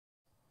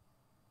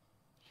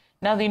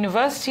Now, the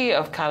University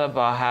of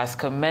Calabar has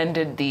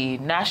commended the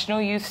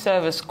National Youth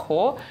Service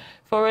Corps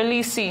for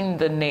releasing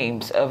the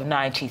names of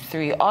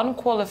 93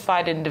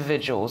 unqualified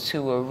individuals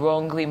who were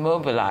wrongly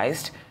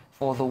mobilized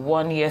for the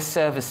one-year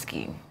service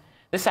scheme.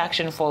 This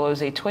action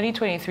follows a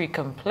 2023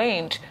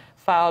 complaint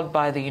filed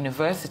by the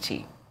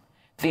university.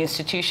 The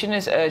institution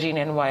is urging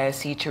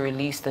NYSC to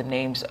release the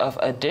names of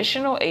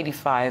additional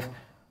 85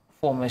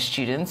 former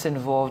students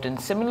involved in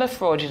similar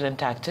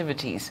fraudulent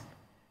activities.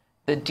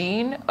 The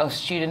Dean of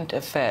Student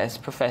Affairs,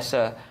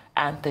 Professor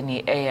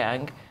Anthony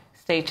Ayang,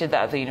 stated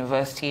that the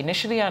university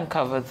initially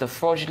uncovered the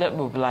fraudulent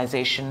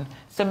mobilization,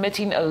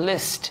 submitting a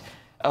list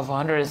of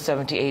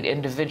 178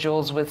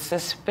 individuals with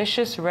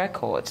suspicious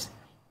records.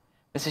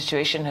 The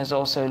situation has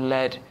also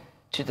led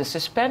to the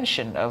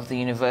suspension of the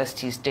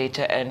university's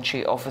data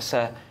entry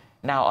officer,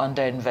 now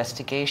under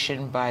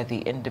investigation by the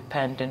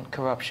Independent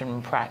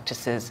Corruption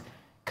Practices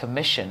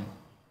Commission.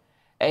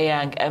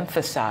 Ayang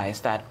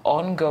emphasized that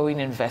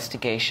ongoing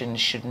investigations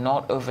should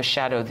not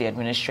overshadow the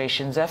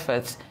administration's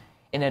efforts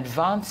in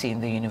advancing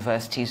the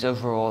university's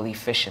overall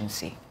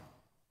efficiency.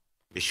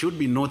 It should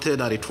be noted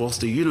that it was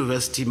the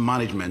university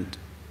management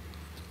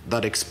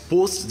that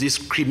exposed this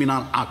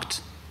criminal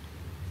act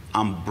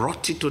and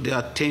brought it to the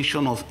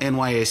attention of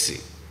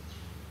NYSC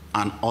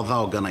and other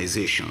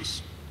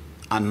organizations,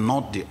 and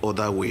not the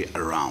other way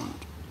around.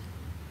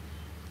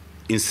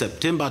 In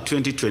September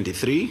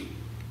 2023,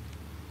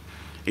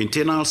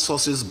 internal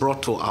sources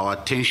brought to our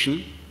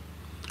attention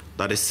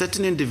that a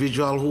certain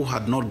individual who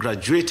had not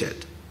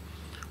graduated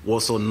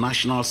was on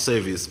national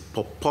service,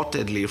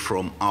 purportedly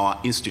from our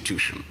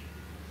institution.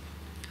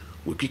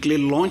 We quickly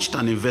launched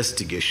an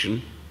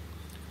investigation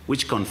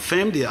which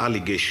confirmed the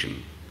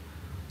allegation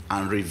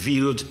and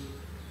revealed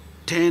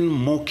 10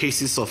 more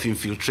cases of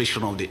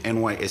infiltration of the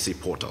NYSC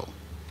portal.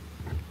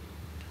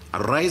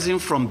 Arising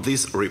from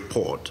this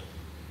report,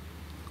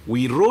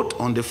 we wrote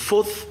on the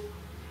 4th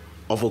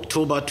of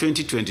October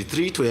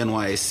 2023 to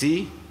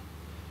NYSC,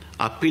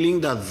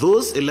 appealing that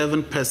those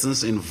 11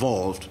 persons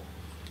involved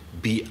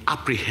be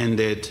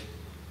apprehended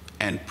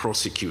and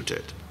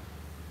prosecuted.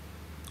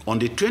 On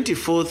the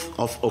 24th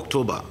of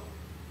October,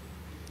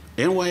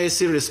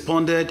 NYSC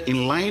responded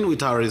in line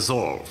with our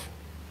resolve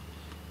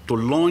to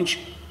launch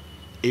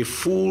a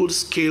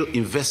full-scale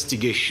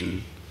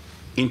investigation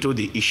into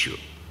the issue.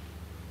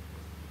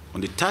 On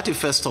the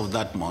 31st of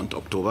that month,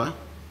 October,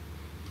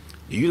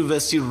 the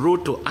university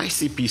wrote to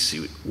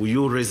ICPC,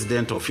 Uyo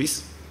Resident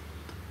Office,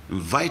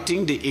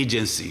 inviting the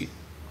agency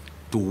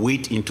to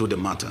wade into the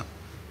matter.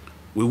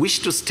 We wish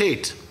to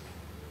state,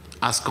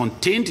 as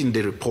contained in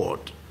the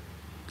report,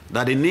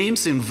 that the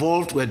names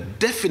involved were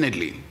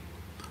definitely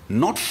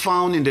not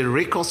found in the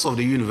records of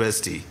the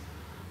university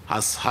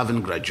as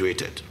having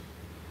graduated.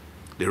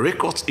 The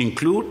records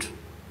include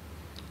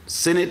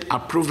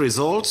Senate-approved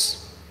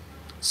results,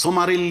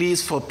 summary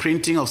lists for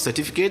printing of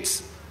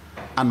certificates,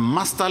 and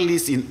master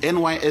lists in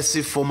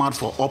NYSC format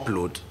for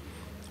upload,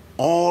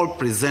 all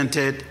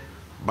presented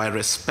by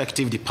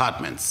respective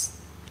departments.